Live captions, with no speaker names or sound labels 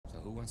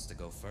wants to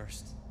go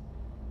first?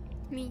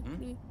 Me.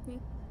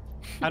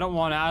 I don't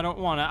want it. I don't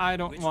want it. I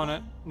don't Which want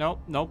it. one?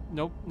 Nope. Nope.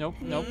 Nope. Nope.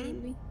 Nope.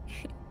 Me.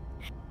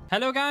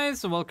 Hello,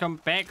 guys. Welcome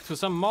back to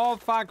some more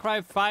Far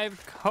Cry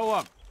 5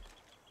 co-op.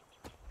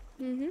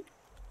 We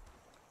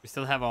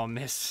still have our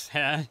mess.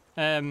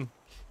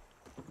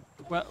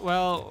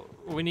 Well,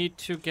 we need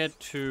to get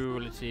to.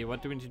 Let's see.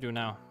 What do we need to do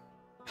now?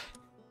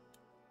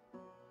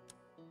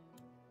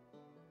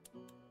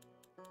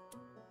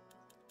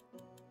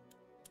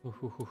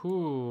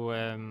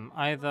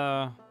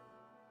 Either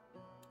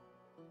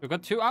we've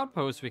got 2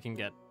 outposts we can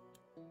get.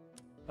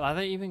 Are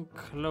they even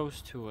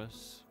close to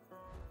us?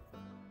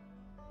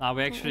 Now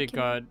we actually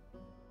got.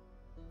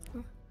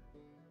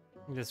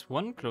 There's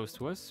one close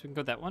to us. We can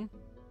go that one.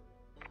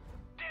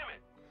 Damn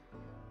it!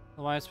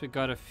 Otherwise, we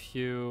got a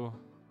few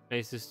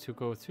places to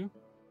go to.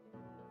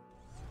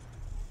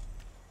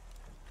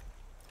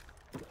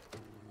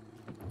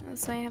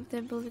 So I have the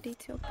ability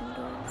to open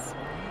doors.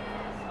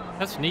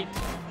 That's neat.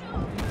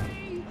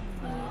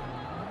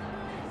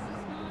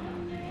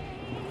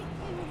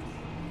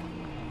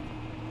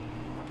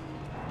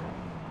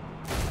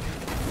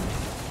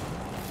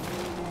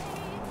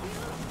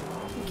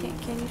 Okay,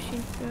 can you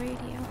shoot the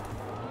radio?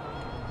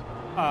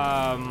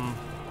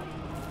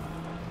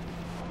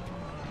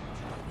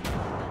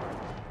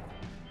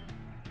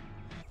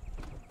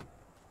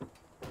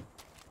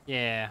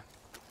 Yeah.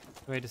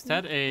 Wait, is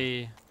that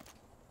a...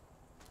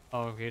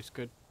 Oh, okay, it's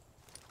good.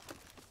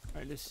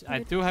 Alright, let's... I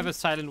do have a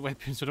silent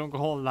weapon, so don't go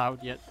all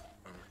loud yet.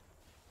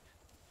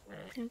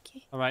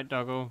 Okay. Alright,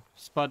 doggo.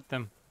 Spot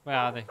them. Where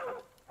are they?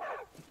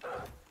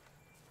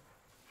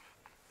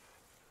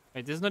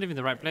 Wait, this is not even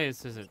the right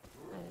place, is it?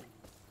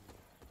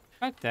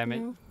 God damn it.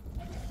 No.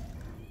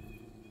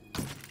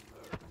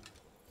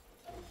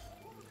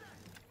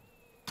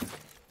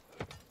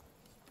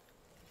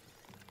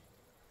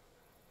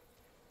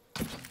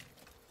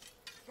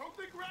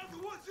 Something grab the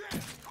woods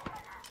in!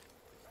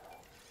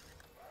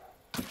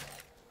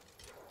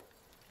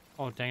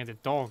 Oh, dang it, the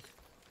dog.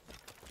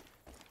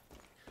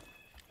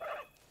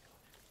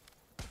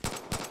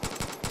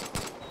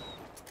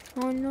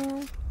 Oh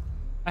no.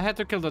 I had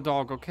to kill the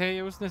dog, okay?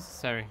 It was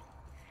necessary.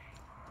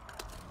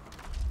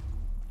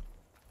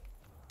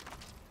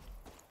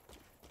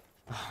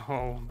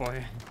 Oh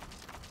boy.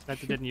 Glad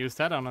they didn't use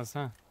that on us,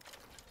 huh?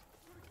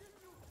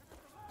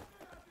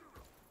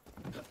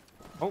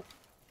 Oh.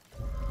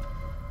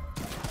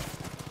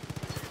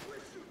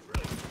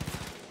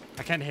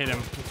 I can't hit him.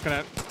 It's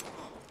gonna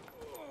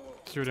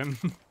shoot him.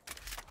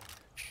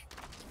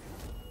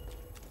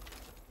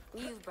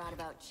 You've brought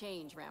about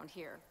change round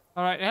here.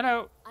 Alright,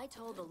 hello. I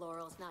told the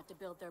Laurels not to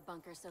build their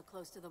bunker so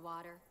close to the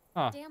water.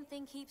 Oh. Damn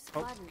thing keeps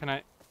Oh, flooding. can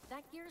I?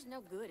 That gear's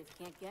no good if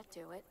you can't get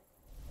to it.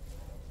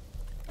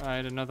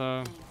 Alright,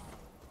 another Thanks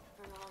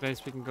for all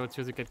place we can go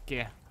to get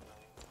gear.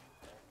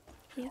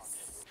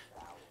 Yes.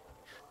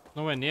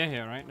 Nowhere near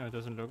here, right? No, it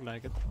doesn't look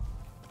like it.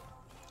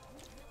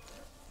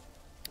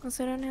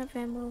 Also, I don't have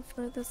ammo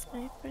for the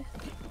sniper.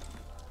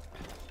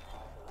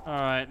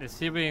 Alright, let's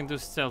see if we can do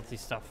stealthy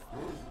stuff.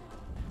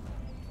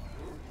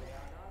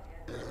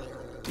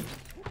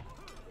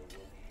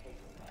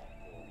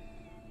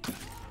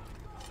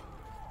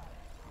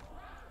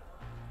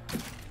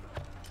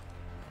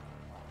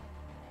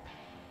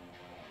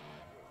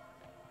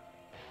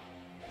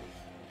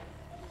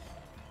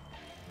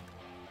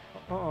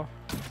 Uh-oh.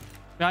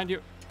 Behind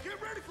you.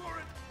 Get ready for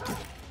it!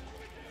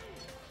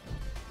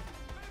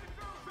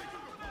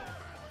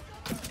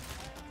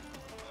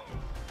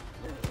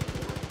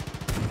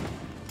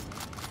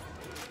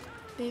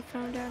 They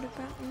found out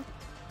about me.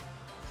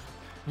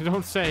 You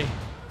don't say.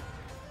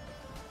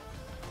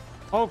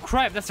 Oh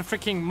crap, that's a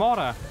freaking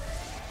mortar.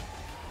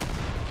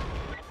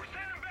 We're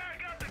sending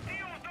back out to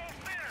deal with those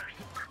sinners!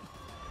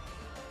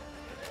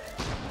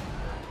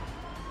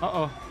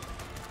 Uh-oh.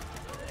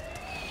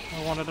 I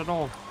don't want it at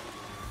all.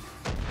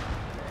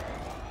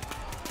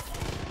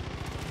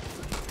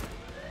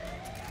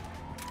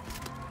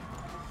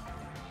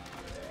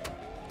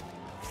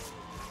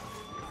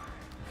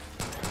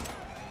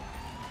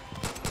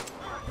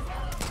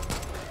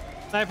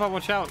 Sniper,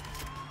 watch out.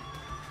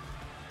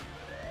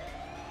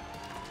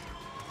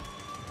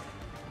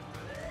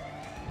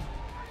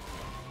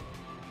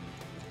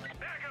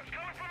 Backup's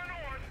coming from the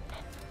north!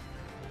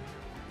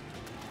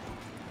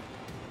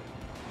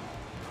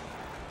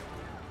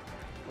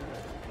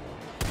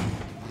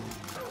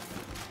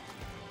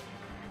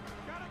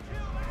 Gotta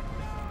kill that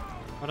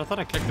dog! But I thought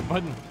I clicked the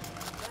button.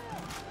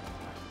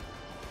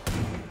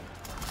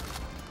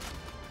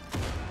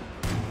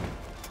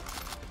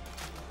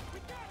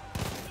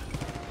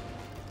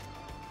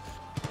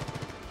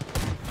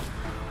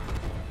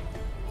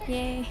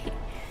 Yay.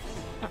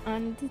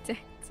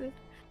 Undetected.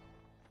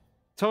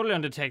 Totally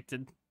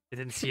undetected. I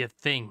didn't see a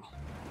thing.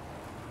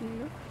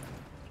 Nope.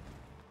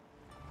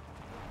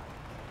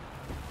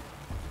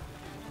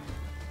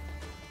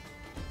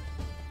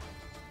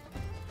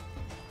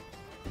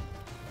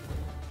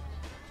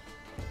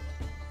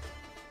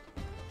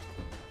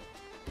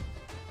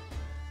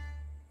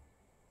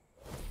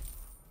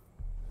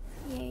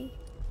 Yay.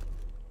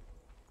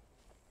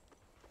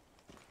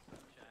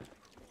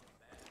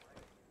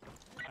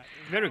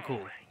 Very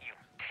cool.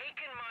 You've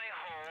taken my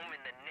home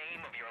in the name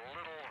of your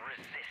little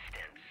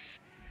resistance.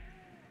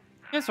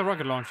 Here's a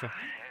rocket launcher.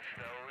 If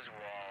those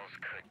walls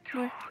could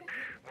Where? talk,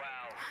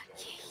 well,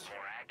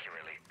 more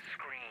accurately,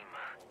 scream.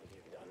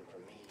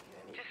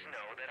 Just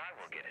know that I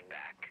will get it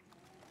back.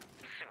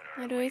 Sooner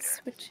How or do I later.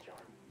 switch?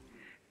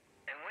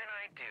 And when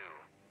I do,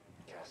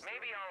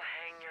 maybe I'll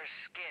hang your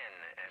skin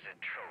as a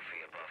trophy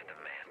above the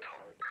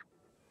mantle.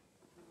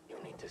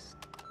 You'll need to.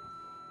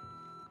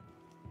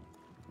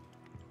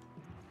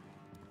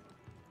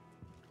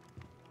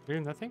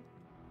 Really nothing?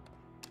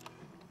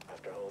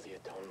 After all the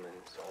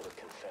atonements, all the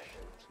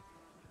confessions,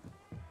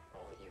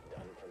 all that you've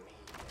done for me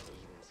at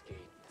Eden's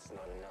Gate, it's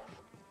not enough.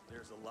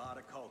 There's a lot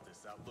of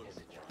cultists out looking Is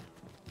it, for John?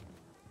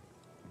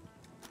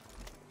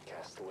 you.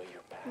 Cast away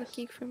your past.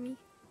 Looking for me.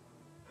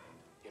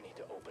 You need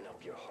to open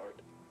up your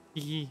heart.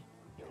 Hee.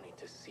 You'll need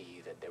to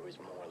see that there is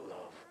more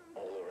love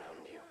all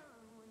around you.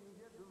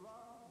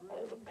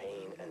 All the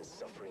pain and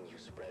suffering you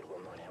spread will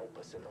not help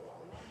us in the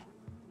long run.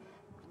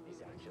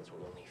 These actions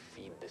will only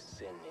feed the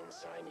sin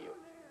inside you.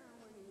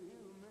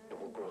 It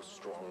will grow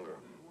stronger.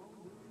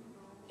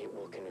 It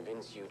will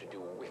convince you to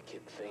do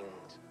wicked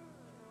things.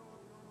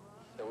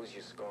 Those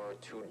you scar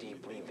too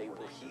deeply, they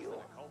will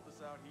heal.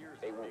 Cultists out here is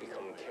They will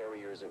become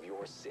carriers of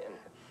your sin.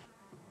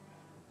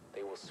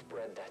 They will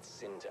spread that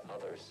sin to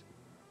others.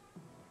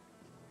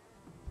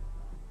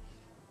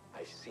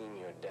 I've seen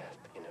your death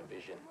in a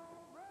vision.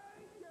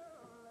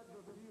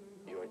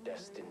 You are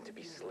destined to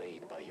be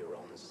slayed by your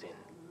own sin.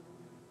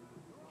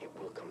 It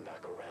will come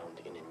back around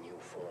in a new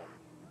form.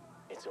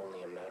 It's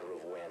only a matter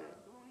of when.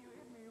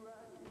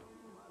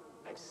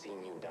 I've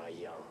seen you die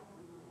young.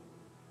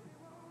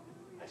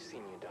 I've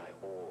seen you die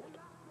old.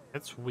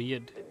 That's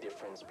weird. The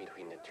difference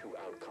between the two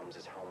outcomes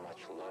is how much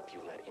love you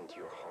let into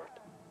your heart.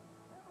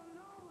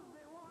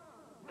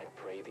 I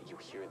pray that you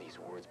hear these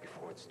words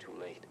before it's too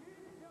late.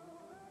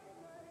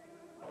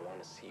 I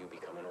want to see you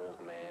become an old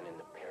man in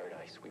the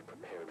paradise we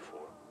prepared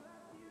for.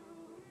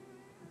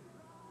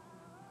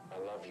 I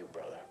love you,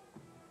 brother.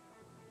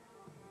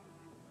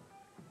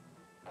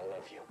 I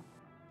love you.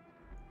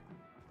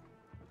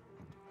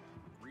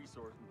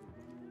 resources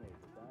are being made,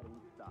 but that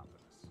ain't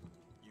stopping us.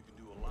 You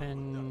can do a lot with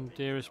And duct tape.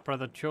 dearest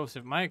brother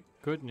Joseph, my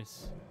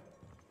goodness.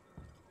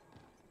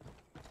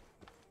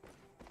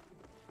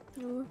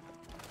 Ooh.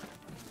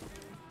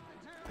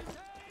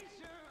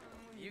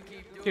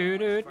 Do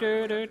do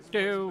do do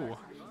do.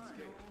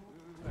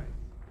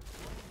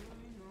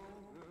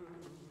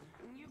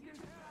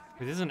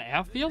 Is this an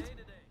airfield?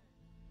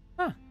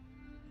 Huh.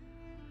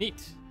 Neat.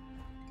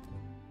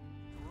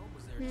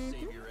 Was there to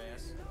save your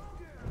ass?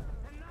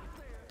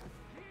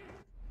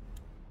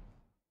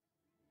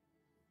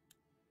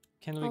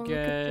 Can Oh, we look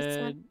at this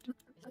get? one.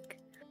 Look,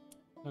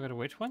 Look at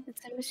which one?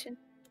 it's a mission.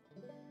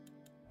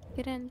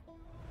 Get in.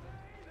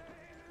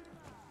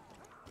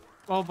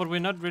 Well, but we're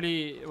not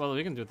really. Well,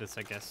 we can do this,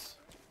 I guess.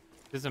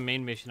 This is a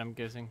main mission, I'm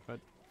guessing, but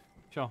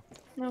sure.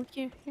 No,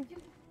 here.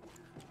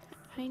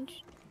 Behind you.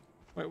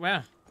 Wait,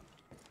 where?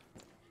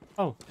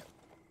 Oh.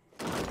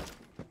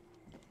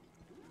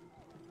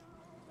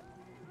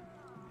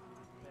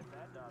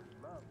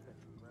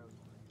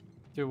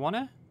 Do you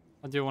wanna?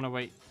 Or do you wanna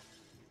wait?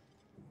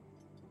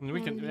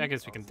 We can. I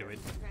guess we can do it.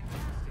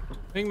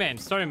 Wingman,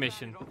 story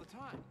mission.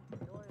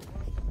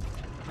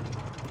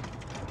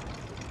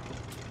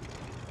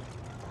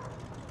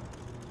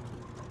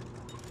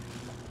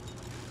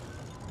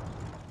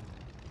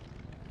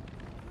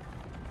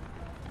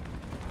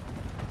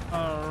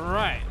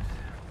 Alright.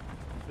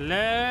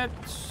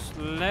 Let's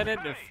let it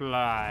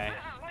fly.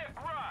 This is Nick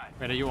Rye.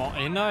 Wait, are you all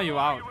in or are you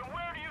out? And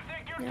where do you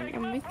think you're Yeah, taking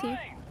I'm my with you. plane?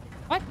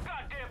 What?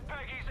 Goddamn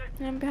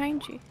Peggy's a... I'm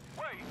behind you.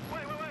 Wait.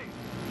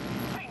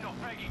 Ain't no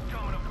Peggy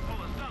dumb enough to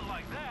pull a stunt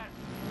like that.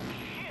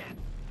 Shit.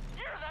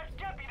 You're that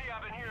deputy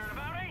I've been hearing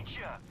about, ain't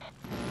ya?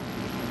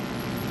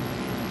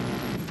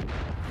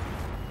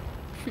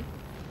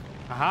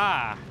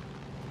 Aha!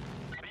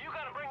 You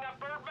gotta bring that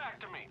bird back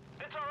to me.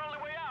 It's our only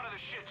way out of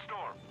this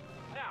shitstorm.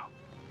 Now,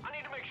 I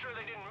need to make sure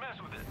they didn't mess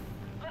with it.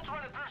 Let's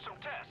run it through some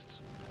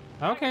tests.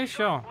 Okay,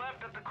 sure. Left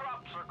at the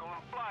crop circle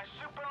and fly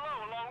super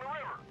low along the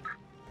river.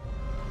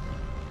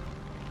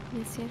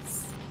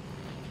 Yes.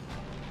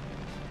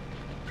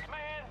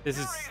 Man, This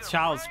is you're either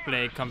child's brave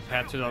play or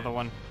compared to the other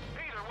one.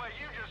 Either way,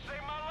 you just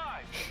saved my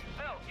life.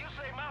 Hell, you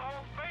saved my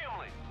whole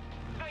family.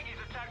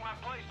 Peggy's attacked my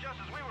place just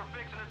as we were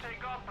fixing to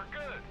take off for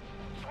good.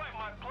 Swiped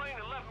my plane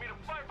and left me to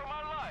fight for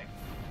my life.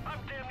 I'm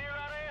damn near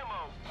out of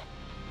ammo.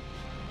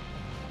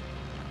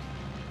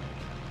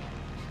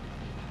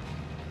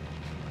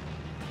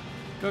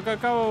 Go, go,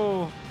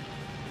 go!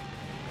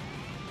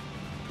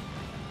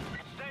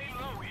 Stay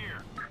low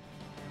here.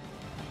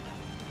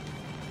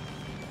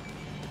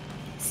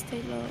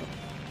 Stay low.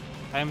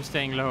 I am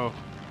staying low.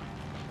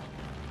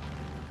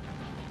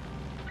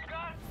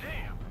 God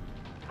damn.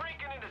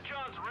 Breaking into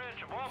John's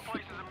Ranch of all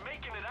places and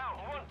making it out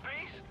in one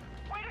piece?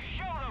 Way to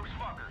show those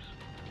fuckers.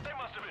 They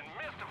must have been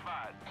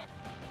mystified.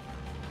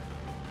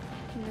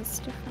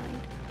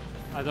 Mystified.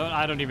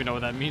 I don't even know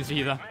what that means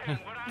either. Man,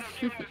 would I have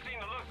given to seen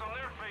the looks on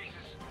their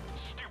faces.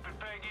 Stupid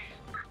Peggies.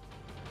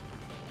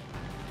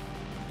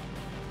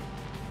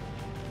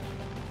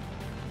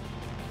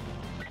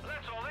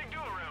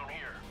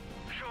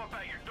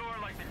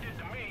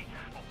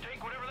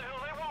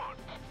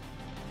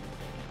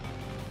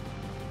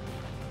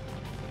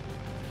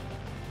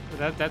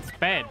 That's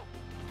bad.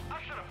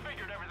 I should have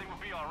figured everything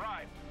would be all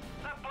right.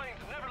 That plane's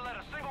never let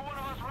a single one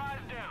of us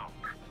rise down.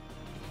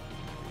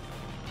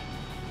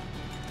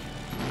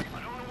 I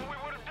don't know what we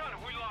would have done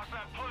if we lost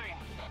that plane.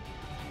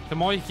 The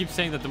more you keep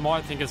saying that, the more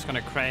I think it's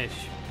gonna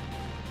crash.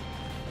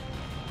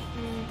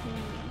 You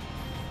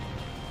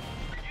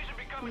should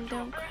be coming to a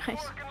Don't big crash.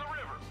 fork in the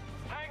river.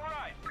 Hang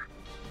right.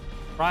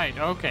 Right,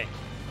 okay.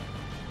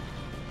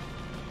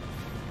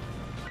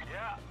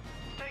 Yeah,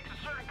 takes a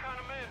certain kind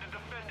of man to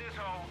defend his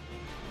home.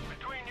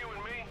 Between you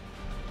and me,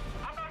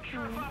 I'm not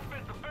sure if I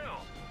fit the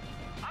bill.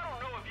 I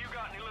don't know if you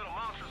got any little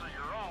monsters of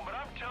your own, but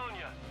I'm telling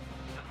you,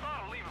 the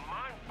thought of leaving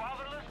mine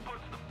fatherless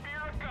puts the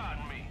fear of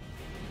God in me.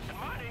 And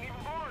mine ain't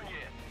even born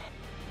yet.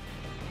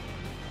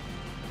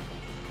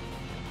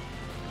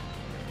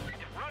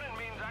 If running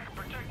means I can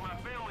protect my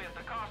family at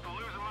the cost of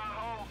losing my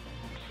home,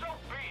 so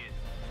be it.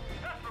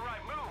 That's the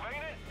right move,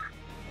 ain't it?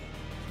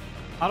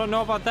 I don't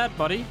know about that,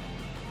 buddy.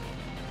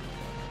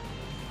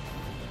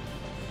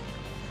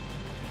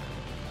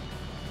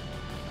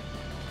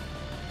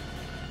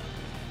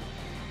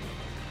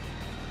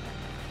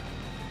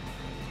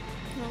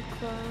 No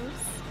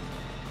clothes.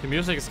 The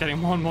music is getting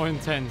more and more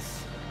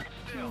intense.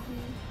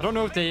 I don't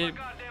know if they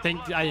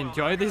think I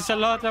enjoy this a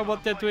lot or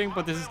what they're doing,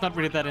 but this is not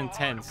really that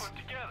intense.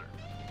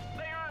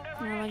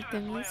 I like the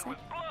music. With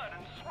blood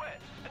and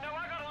sweat, and now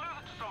I gotta lose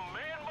it to some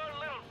man-bun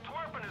little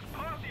twerp and his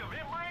posse of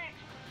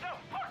inmates? No,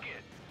 fuck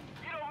it!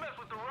 You don't mess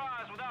with the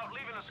rise without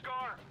leaving a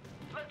scar.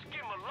 Let's give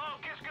him a long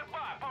kiss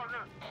goodbye,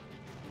 partner.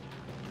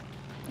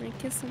 I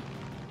kiss him.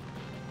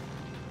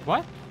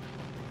 What?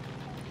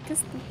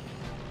 Kiss them.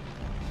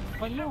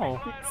 Oh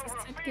no. I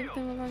said give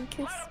them a long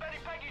kiss. Betty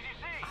Peggies, you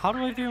see? How do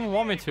I even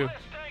want me to?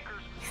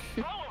 Tankers.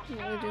 You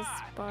would just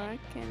bark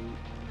and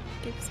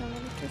give someone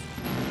a kiss.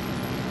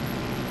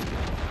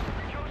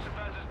 Joseph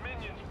has his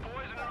minions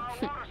poisoning our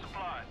water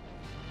supply.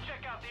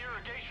 Check out the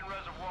irrigation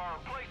reservoir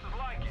or places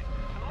like it,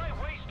 and lay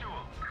waste to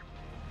them.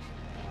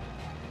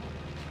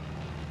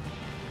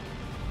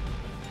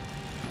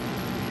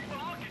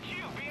 Well, look at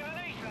you being an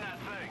ace in that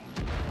thing.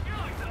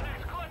 You're like the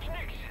next Clutch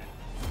Nixon.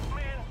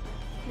 Man,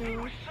 he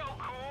was so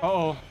cool.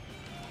 Uh-oh.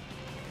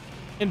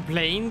 In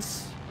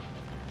planes?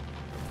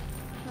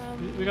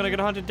 We're gonna get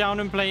hunted down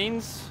in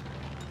planes?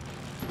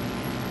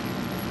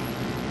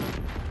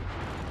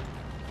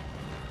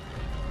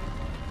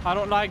 I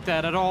don't like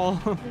that at all.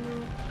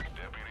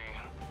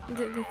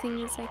 The thing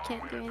is, I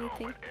can't do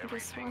anything. I'm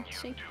just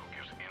watching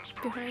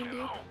behind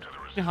you.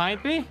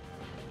 Behind me?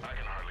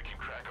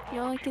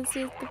 All I can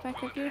see is the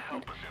back of your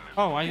head.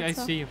 Oh, I That's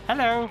all. see you.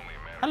 Hello.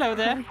 Hello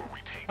there.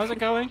 How's it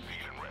going?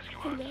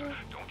 Hello.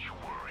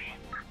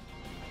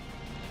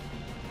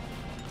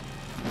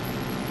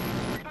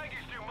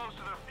 Peggies do most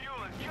of their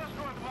fueling just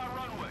north of my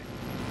runway.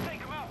 Take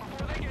them out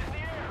before they get in the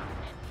air.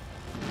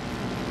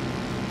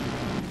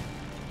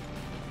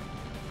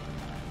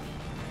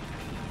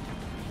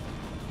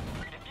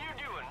 If you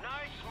do a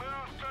nice,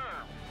 smooth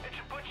turn, it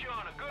should put you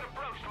on a good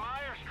approach to my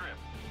airstrip.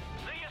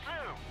 See you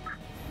soon.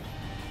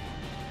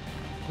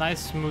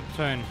 Nice smooth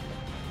turn.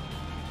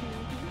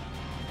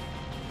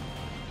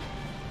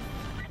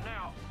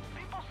 Now,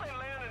 people say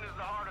landing is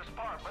the hardest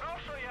part, but I'll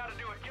show you how to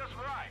do it just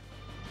right.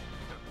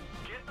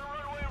 Get the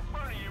runway in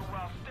front of you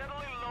while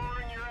steadily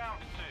lowering your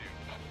altitude.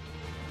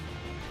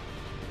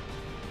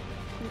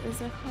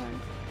 Is it hard?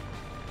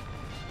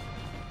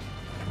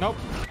 Nope.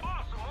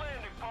 Awesome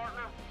landing,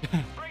 partner.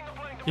 Bring the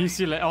plane to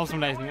Easy, awesome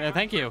landing.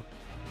 Thank you.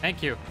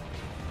 Thank you.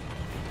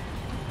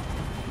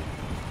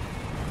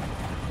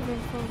 Even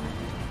for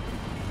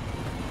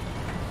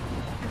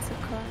it's a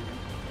car.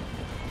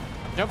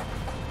 Yep.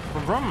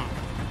 Vroom.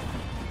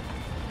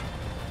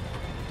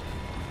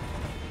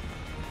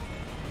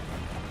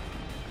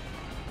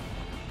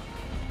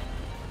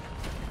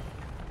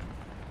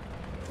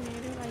 I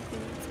do like the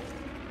music.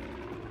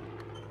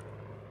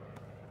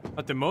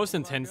 Not the most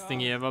intense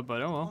thing ever,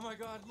 but oh Oh well. my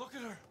god, look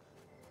at her!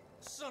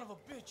 Son of a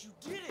bitch, you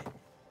did it!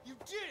 You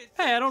did it!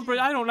 Hey, I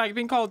don't like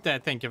being called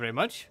that. Thank you very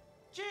much.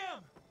 Jim!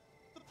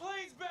 The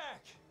plane's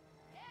back!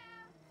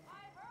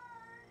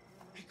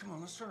 Hey, come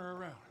on, let's turn her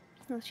around.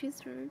 Oh,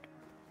 she's rude.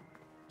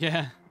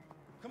 Yeah,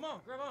 Come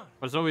on, grab on.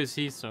 but it's always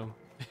he, so.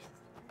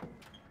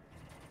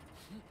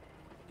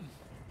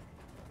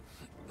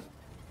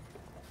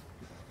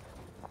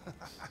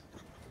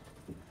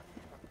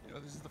 You know,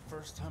 this is the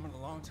first time in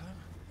a long time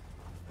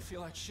I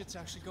feel like shit's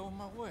actually going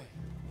my way.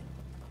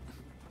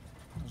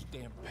 Those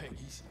damn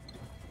Peggies.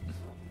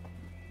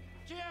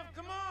 Jim,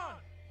 come on!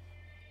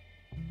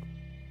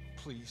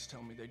 Please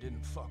tell me they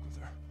didn't fuck with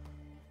her.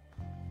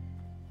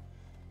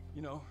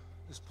 You know,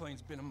 this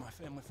plane's been in my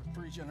family for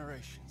 3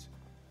 generations.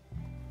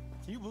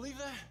 Can you believe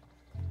that?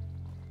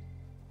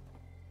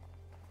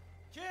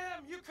 Jim,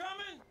 you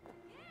coming?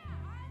 Yeah,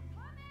 I'm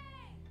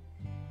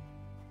coming!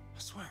 I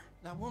swear,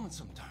 that woman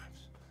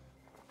sometimes.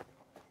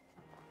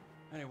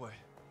 Anyway,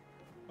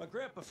 my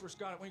grandpa first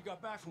got it when he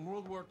got back from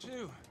World War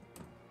II. It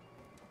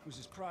was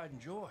his pride and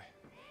joy.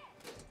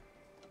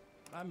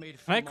 I made a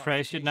few Can I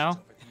crash it now?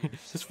 modifications over the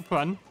years. Just for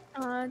fun.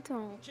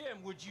 Don't.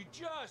 Jim, would you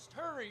just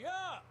hurry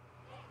up?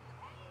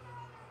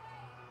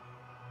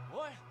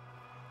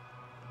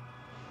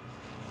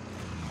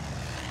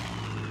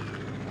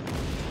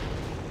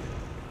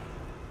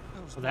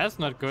 those Well, that's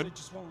not They good.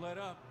 just won't let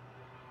up.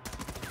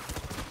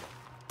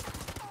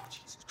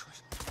 Jesus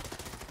Christ.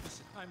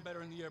 Listen, I'm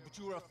better in the air, but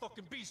you are a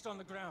fucking beast on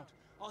the ground.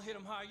 I'll hit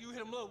him high, you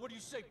hit him low. What do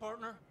you say,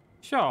 partner?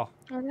 Sure.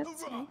 Oh,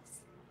 that's Hoorah! nice.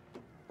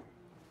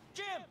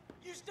 Jim,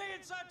 you stay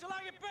inside till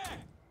I get back.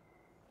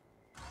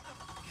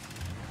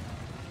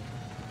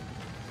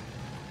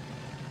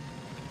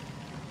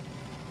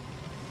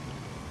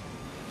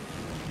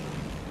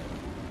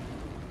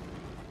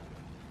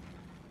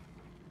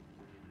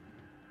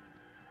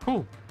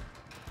 Cool.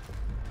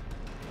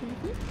 You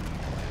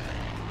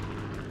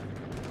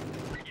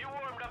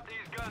warmed up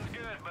these guns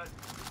good, but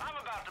I'm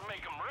about to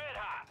make them red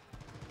hot.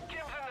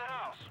 Jim's in the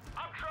house.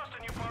 I'm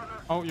trusting you, partner.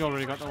 Oh, you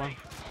already got that one.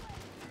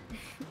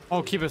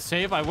 Oh, keep it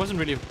safe. I wasn't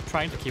really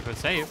trying to keep it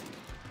safe.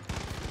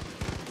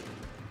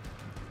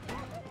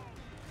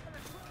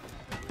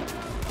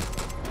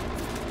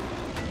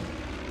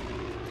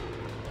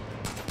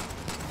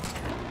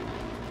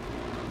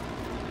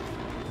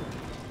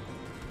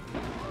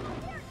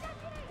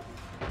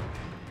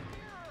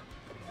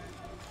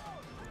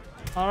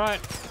 All right.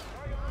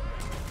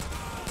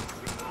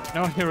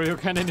 No, hero, you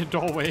can in the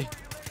doorway.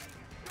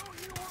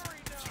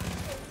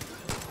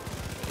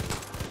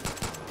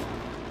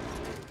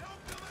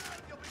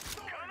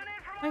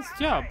 Nice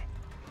job.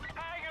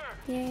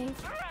 Yay.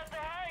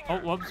 Oh,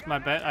 whoops, my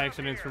bad. I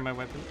accidentally threw my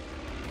weapon.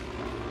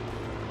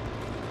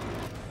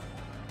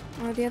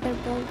 Or the other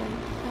building.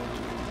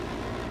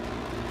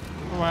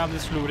 Oh, I'm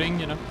just looting,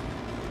 you know.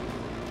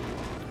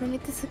 We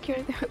need to secure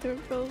the other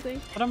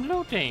building. But I'm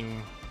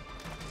looting.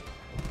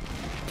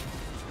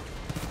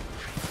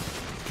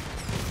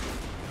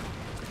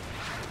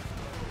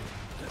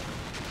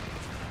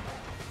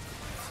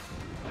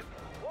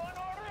 One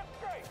order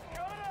straight.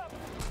 Shut up.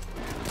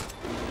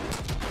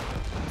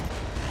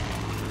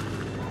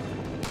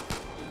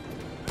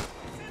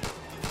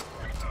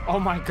 Oh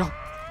my god.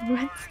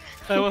 What?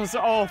 That was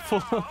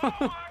awful. Oh my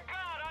God, I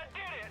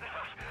did it.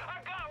 I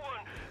got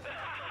one.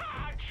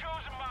 I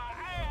chosen my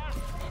ass.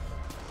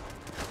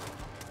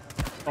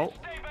 Oh,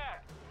 Stay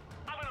back.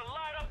 I'm gonna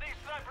light up these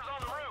snipers on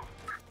the roof.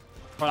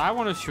 but I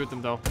want to shoot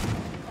them though.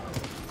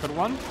 Got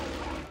one?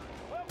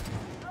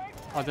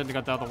 Oh, I didn't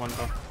got the other one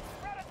though.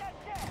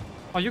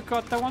 Oh, you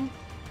got that one?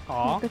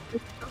 Aw.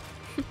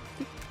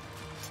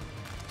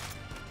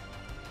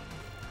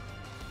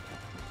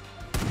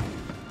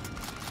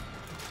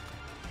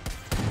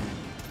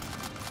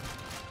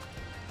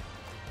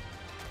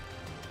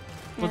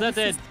 Well, that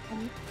this did. is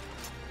fun.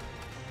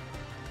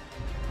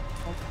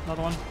 Oh,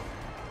 another one.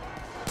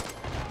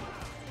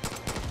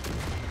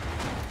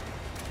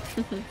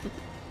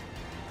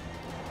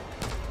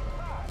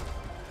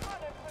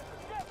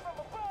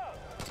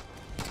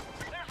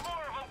 There's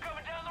more of them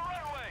coming down the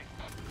runway.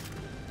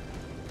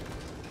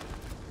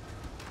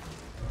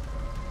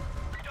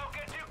 Don't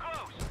get too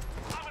close.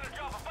 I'm gonna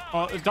drop a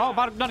bomb. Oh, don't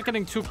about not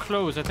getting too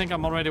close. I think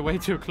I'm already way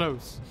too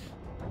close.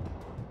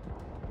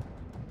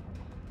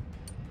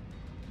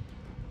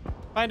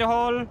 Find a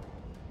hole.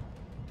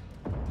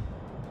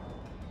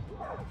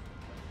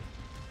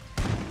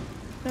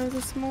 There was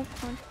a smoke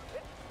one.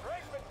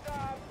 Racement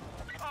time.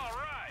 All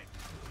right.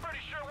 Pretty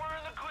sure we're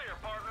in the clear,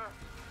 partner.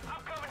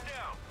 I'm coming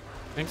down.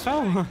 Think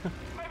so? Maybe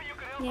you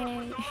can help us Yay.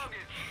 with the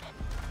luggage.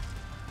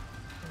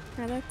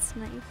 Oh, that's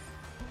nice.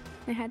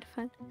 I had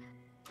fun.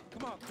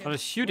 Come on, Kim. What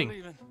is shooting? We're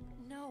leaving.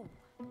 No.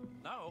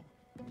 No.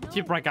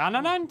 Keep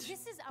Raganaland?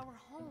 This is our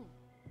home.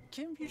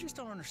 Kim, you just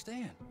don't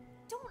understand.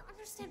 Don't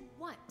understand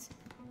what?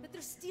 That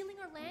they're stealing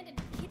our land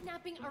and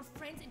kidnapping our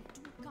friends and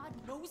doing God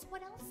knows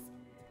what else?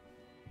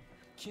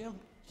 Kim,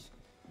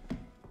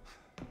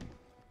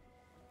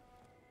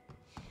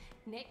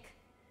 Nick,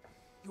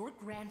 your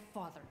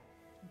grandfather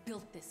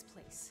built this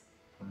place.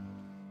 You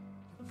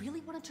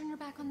really want to turn your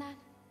back on that?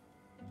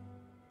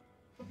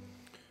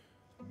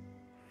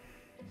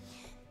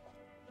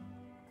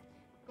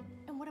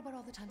 And what about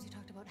all the times you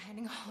talked about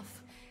handing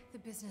off the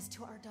business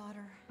to our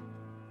daughter?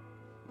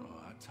 oh,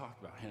 I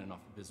talked about handing off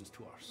the business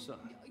to our son.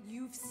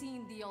 You've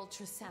seen the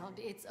ultrasound.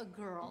 It's a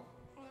girl.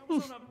 That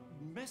was on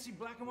a messy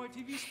black and white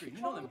TV screen.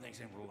 You know them things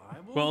ain't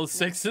reliable. Well,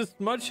 sexist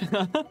much?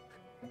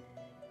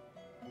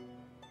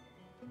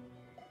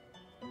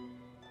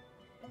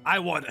 I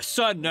want a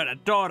son, not a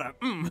daughter.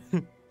 Mm.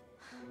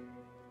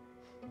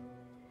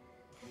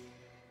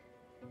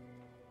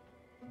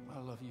 I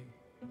love you.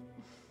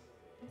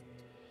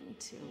 Me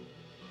too.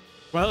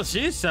 Well,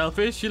 she's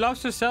selfish. She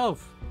loves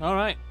herself. All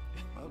right.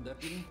 Well,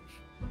 deputy.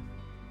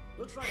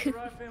 Looks like the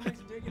right family's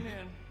digging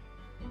in.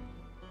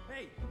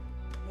 Hey,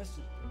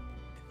 listen.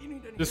 If you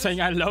need any Just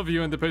saying I love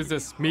you in the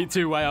business. Me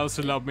too. I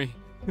also love me.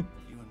 you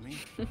and me,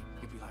 you'd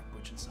be like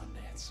Butch and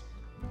Sundance.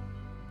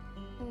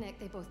 Nick,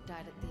 they both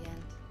died at the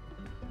end.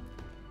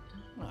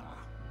 Ah,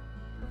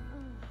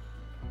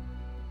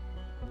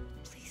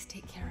 Please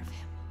take care of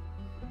him.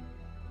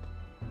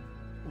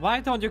 Why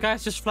don't you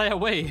guys just fly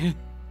away?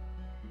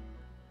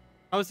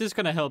 How is this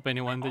gonna help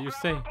anyone that you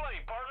say? Play,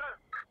 partner.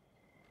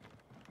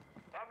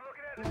 I'm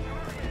looking at the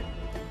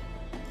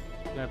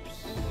target. Oops.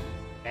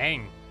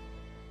 Dang.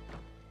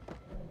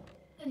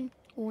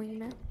 Wait a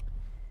minute.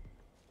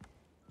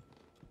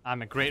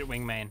 I'm a great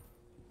wingman.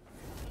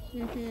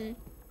 Mm-hmm. Deputy,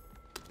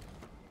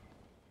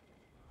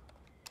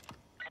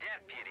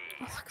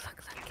 Oh, look.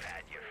 you've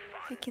had your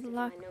fun. I can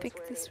lockpick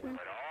this room.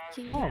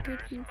 Can Oh. you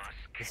good hint?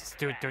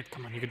 Do it.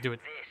 Come on, you can do it.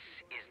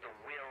 This is the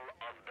will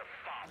of the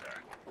Father.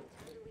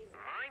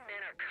 My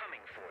men are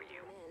coming for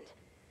you.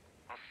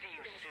 I'll see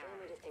you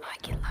soon. Oh, I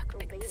can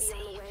lockpick the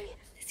save.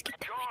 Let's get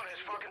that John is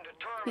fucking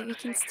determined. Wait, we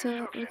can to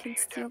steal. save We can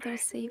steal their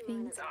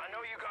savings. I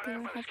know you got They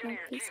don't evidence have skin no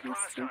to your teeth business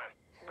last to. time,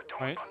 but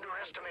don't Right.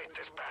 underestimate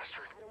this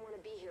bastard.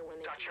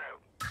 Touch out.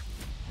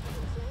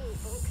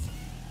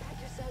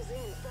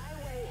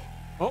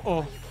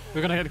 Uh-oh.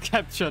 We're gonna get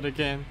captured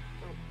again.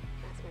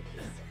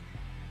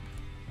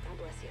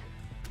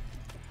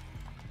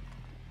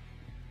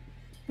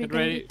 We're Get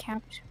gonna ready. be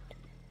captured.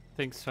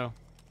 Think so.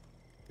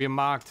 We're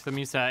marked. That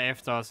means they're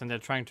after us and they're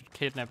trying to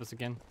kidnap us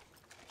again.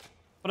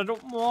 But I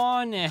don't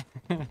want it.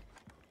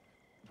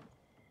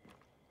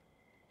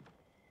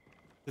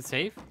 Is it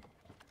safe?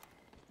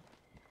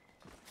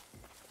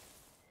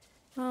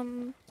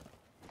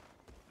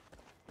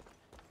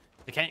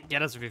 They can't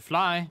get us if we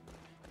fly,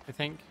 I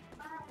think.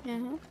 Yeah.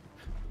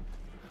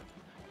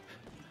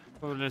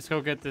 Well, let's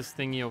go get this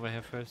thingy over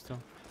here first, though.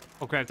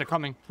 Oh crap, they're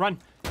coming. Run!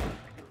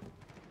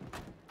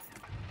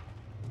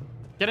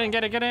 Get in,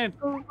 get in!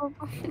 Go.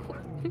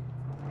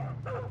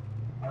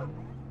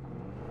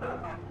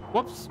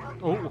 Whoops!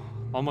 Oh,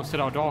 almost hit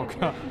our dog.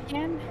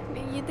 Again?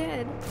 You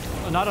did.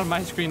 Not on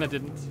my screen, I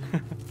didn't.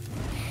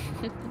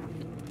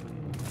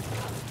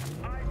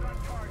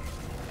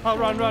 Oh,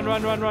 run!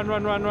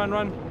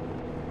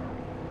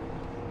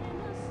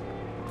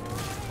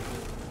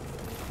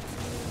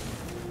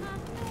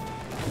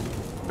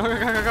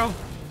 Go!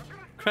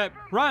 Crap,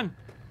 run!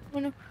 Oh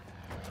no.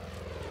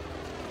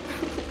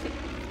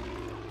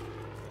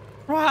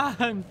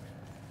 Run!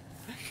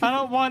 I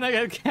don't want to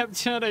get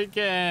captured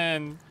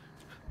again.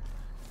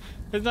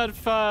 It's not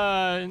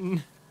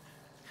fun.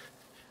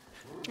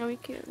 Oh, we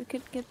could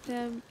get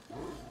the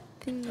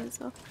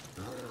thingies off.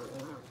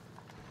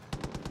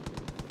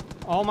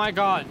 Oh my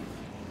god.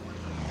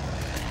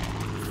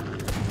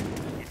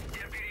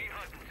 Deputy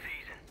hunting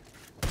season.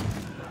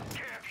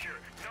 Capture,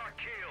 not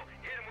kill.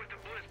 Hit him with the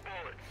bliss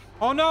bullet.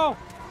 Oh no!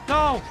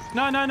 No!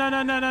 No! Use the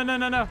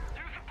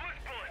bliss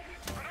bullet.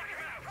 Knock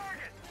him out.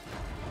 Target.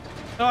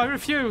 No, I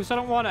refuse. I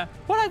don't want to.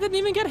 What? I didn't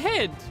even get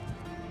hit. Don't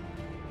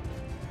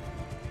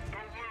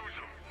lose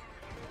him.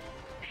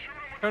 Shoot him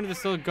with Apparently they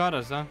still got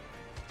us, huh?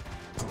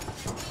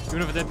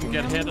 Even if I didn't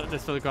get hit, they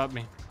still got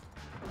me.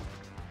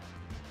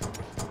 Don't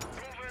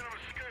let him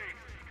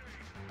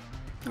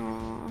escape.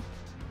 Aw.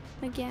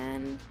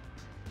 Again.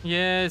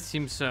 Yeah, it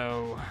seems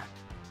so.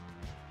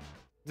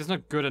 It's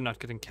not good at not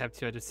getting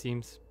captured, it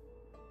seems.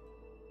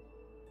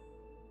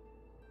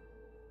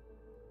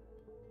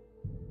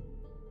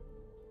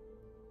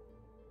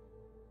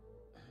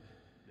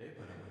 They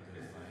put up a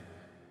good fight.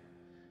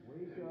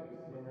 Wake up,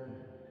 sinner.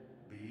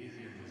 Be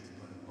easier just to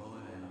put a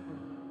bullet in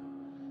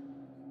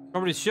them.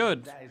 Probably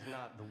should. That is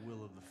not the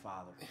will of the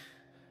Father.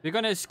 We're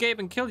gonna escape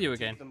and kill you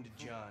again. Take them to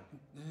John.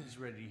 He's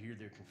ready to hear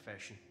their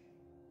confession.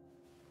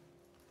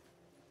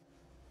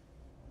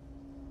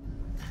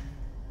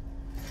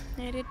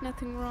 I did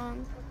nothing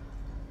wrong.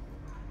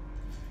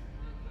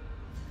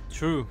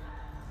 True.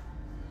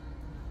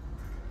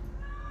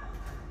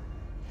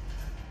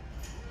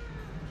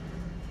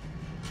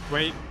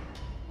 Wait.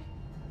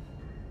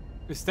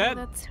 Is that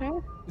That's her?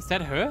 is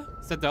that her?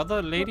 Is that the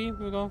other lady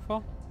we're going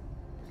for?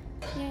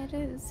 Yeah, it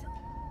is.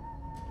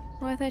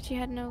 Oh, I thought you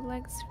had no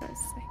legs for a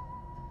sec.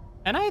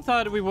 And I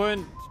thought we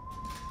weren't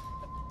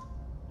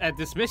at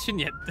this mission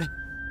yet. I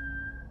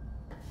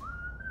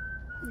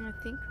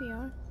think we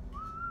are.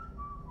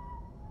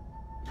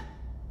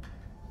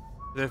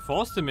 They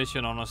forced the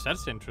mission on us.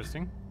 That's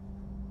interesting.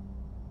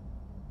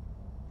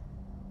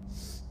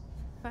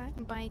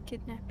 By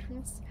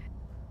kidnappers.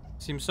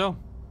 Seems so.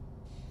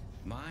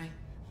 My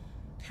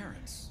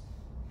parents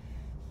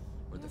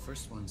were the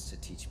first ones to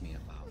teach me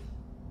about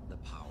the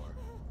power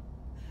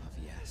of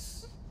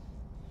yes.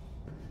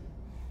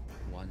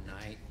 One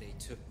night they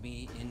took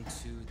me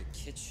into the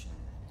kitchen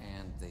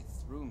and they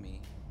threw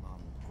me on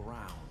the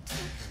ground,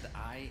 and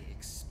I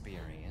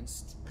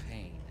experienced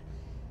pain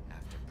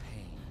after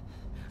pain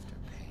after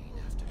pain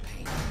after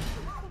pain.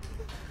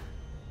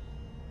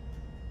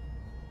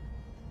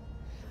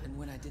 And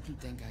when I didn't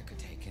think I could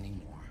take any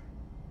more,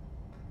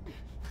 I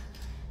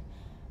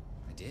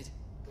did.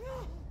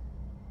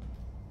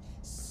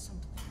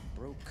 Something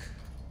broke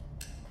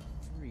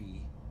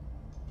free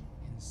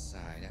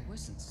inside. I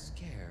wasn't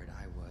scared,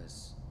 I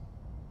was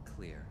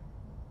clear.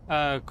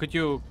 Could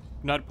you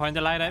not point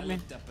the light I at me?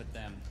 looked up at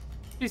them.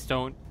 Please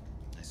don't.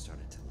 I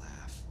started to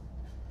laugh.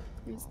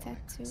 His All I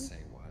could tattoo. say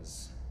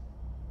was,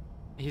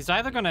 He's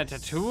either gonna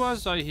tattoo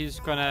us or he's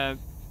gonna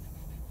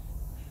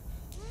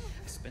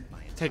I spent my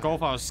take entire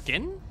off our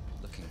skin?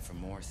 looking for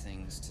more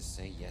things to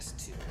say yes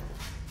to.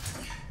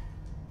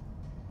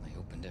 I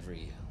opened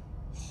every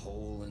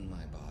hole in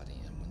my body,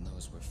 and when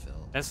those were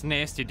filled, That's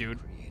nasty, dude.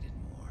 I created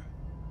more.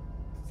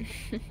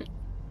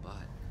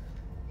 But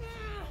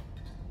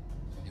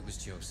it was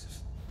Joseph.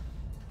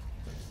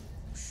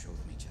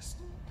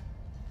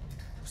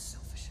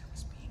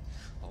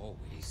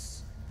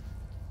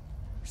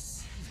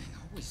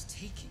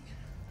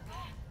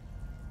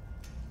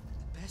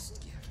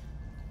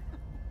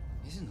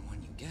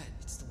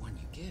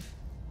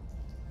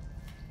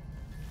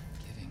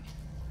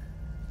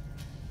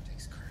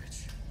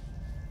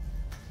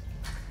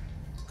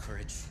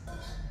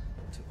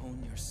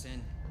 your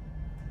sin,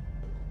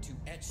 to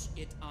etch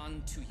it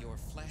onto your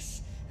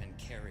flesh and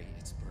carry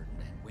its burden.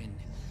 And when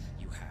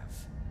you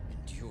have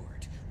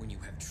endured, when you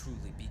have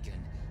truly begun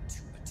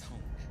to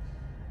atone,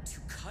 to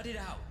cut it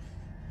out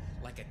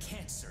like a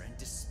cancer and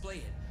display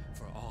it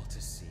for all to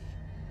see.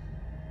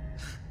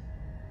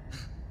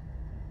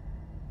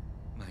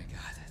 My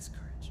God, that's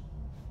courage.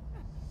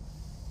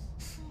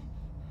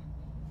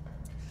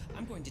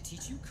 I'm going to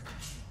teach you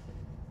courage.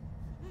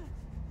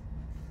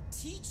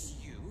 Teach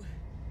you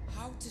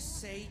how to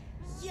say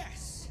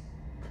yes.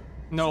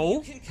 No.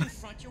 You can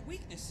confront your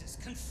weaknesses,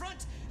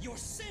 confront your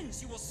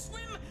sins. You will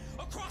swim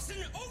across an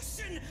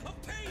ocean of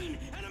pain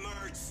and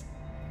emerge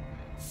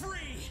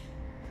free.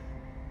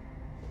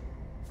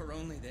 For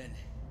only then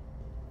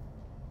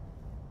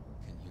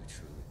can you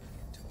truly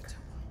begin to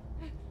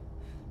atone.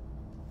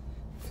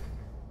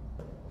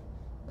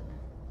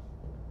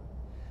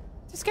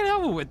 Just get it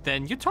over with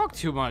then. You talk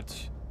too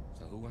much.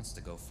 So who wants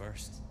to go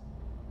first?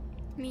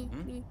 Me.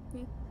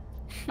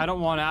 I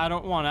don't want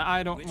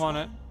to. Which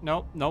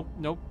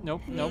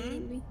Nope.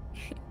 Me.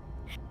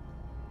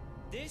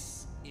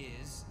 This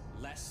is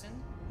lesson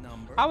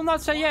number. I will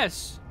not say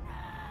yes.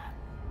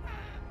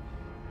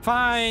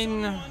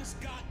 Fine. Someone's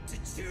got to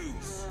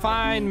choose.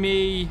 Fine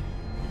me.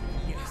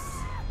 Yes.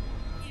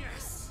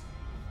 Yes.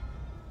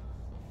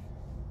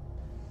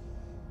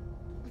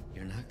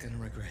 You're not gonna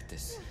regret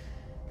this.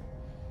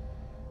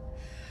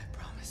 I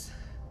promise.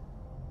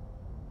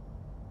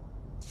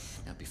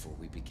 Now, before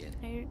we begin,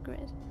 I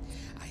regret.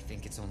 I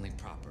think it's only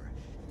proper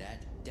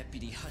that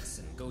Deputy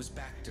Hudson goes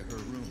back to her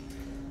room.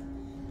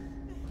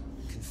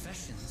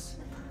 Confessions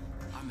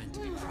are meant to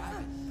be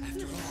private,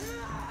 after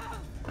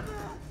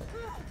all.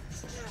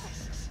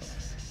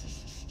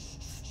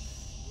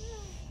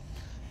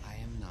 I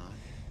am not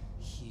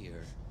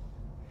here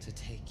to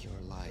take your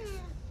life.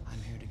 I'm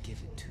here to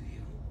give it to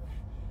you.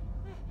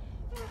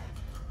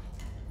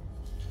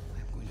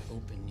 I'm going to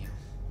open you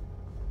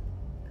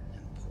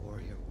and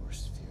pour your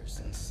worst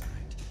fears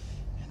inside.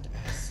 And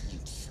as you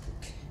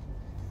choke,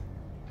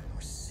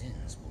 your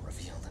sins will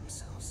reveal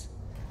themselves.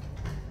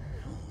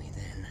 Only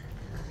then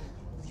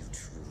will you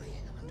truly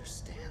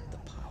understand the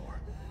power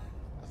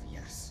of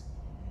yes.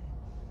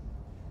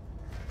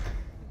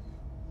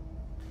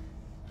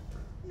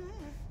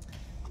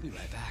 I'll be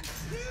right back.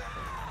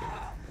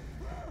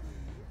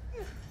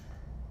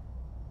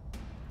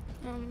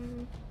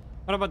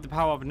 What about the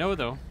power of no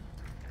though?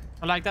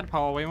 I like that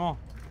power way more.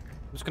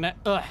 I'm just gonna.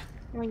 Ugh.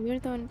 Well, you're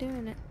the one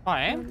doing it. Oh,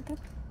 I am? I'm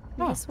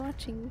Oh. just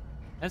watching.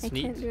 That's I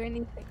neat. can't do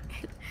anything.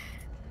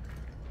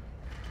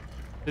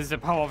 This is the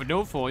power of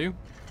no for you.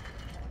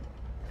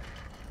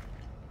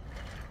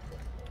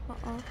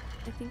 Uh-oh.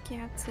 I think you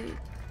have to...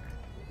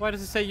 Why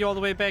does it say you all the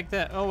way back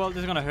there? Oh well, this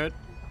is gonna hurt.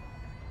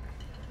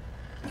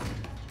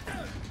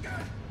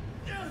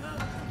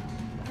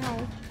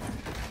 Ow.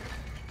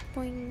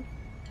 Boing.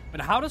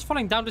 But how does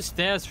falling down the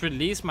stairs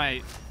release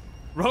my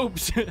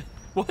ropes?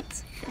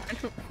 What?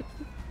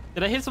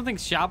 Did I hit something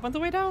sharp on the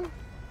way down?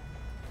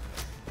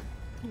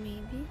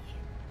 Maybe.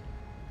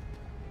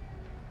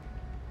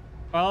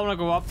 Well, I wanna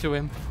go up to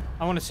him.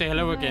 I wanna say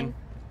hello Hi. again.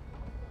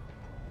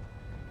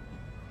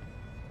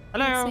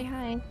 Let's Hello. say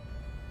hi.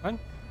 What?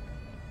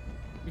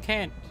 You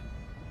can't. No,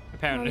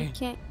 Apparently. you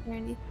can't hear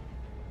anything.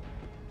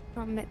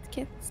 Oh,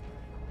 medkits.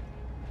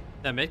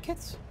 The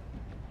medkits?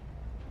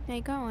 There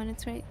you go on,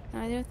 it's right.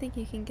 I don't think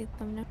you can get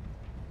them now.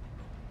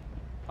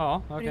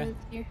 Oh, But it okay. was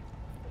here.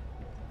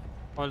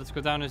 Well, let's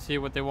go down and see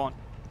what they want.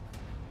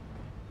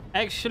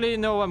 Actually,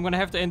 no, I'm gonna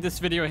have to end this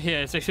video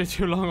here. It's actually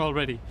too long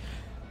already.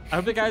 I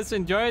hope you guys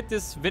enjoyed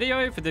this video.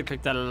 If you did,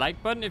 click that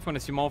like button. If you want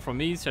to see more from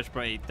me, search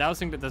for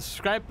 8000, click the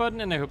subscribe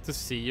button, and I hope to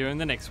see you in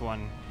the next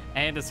one.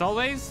 And as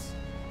always,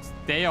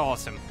 stay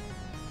awesome.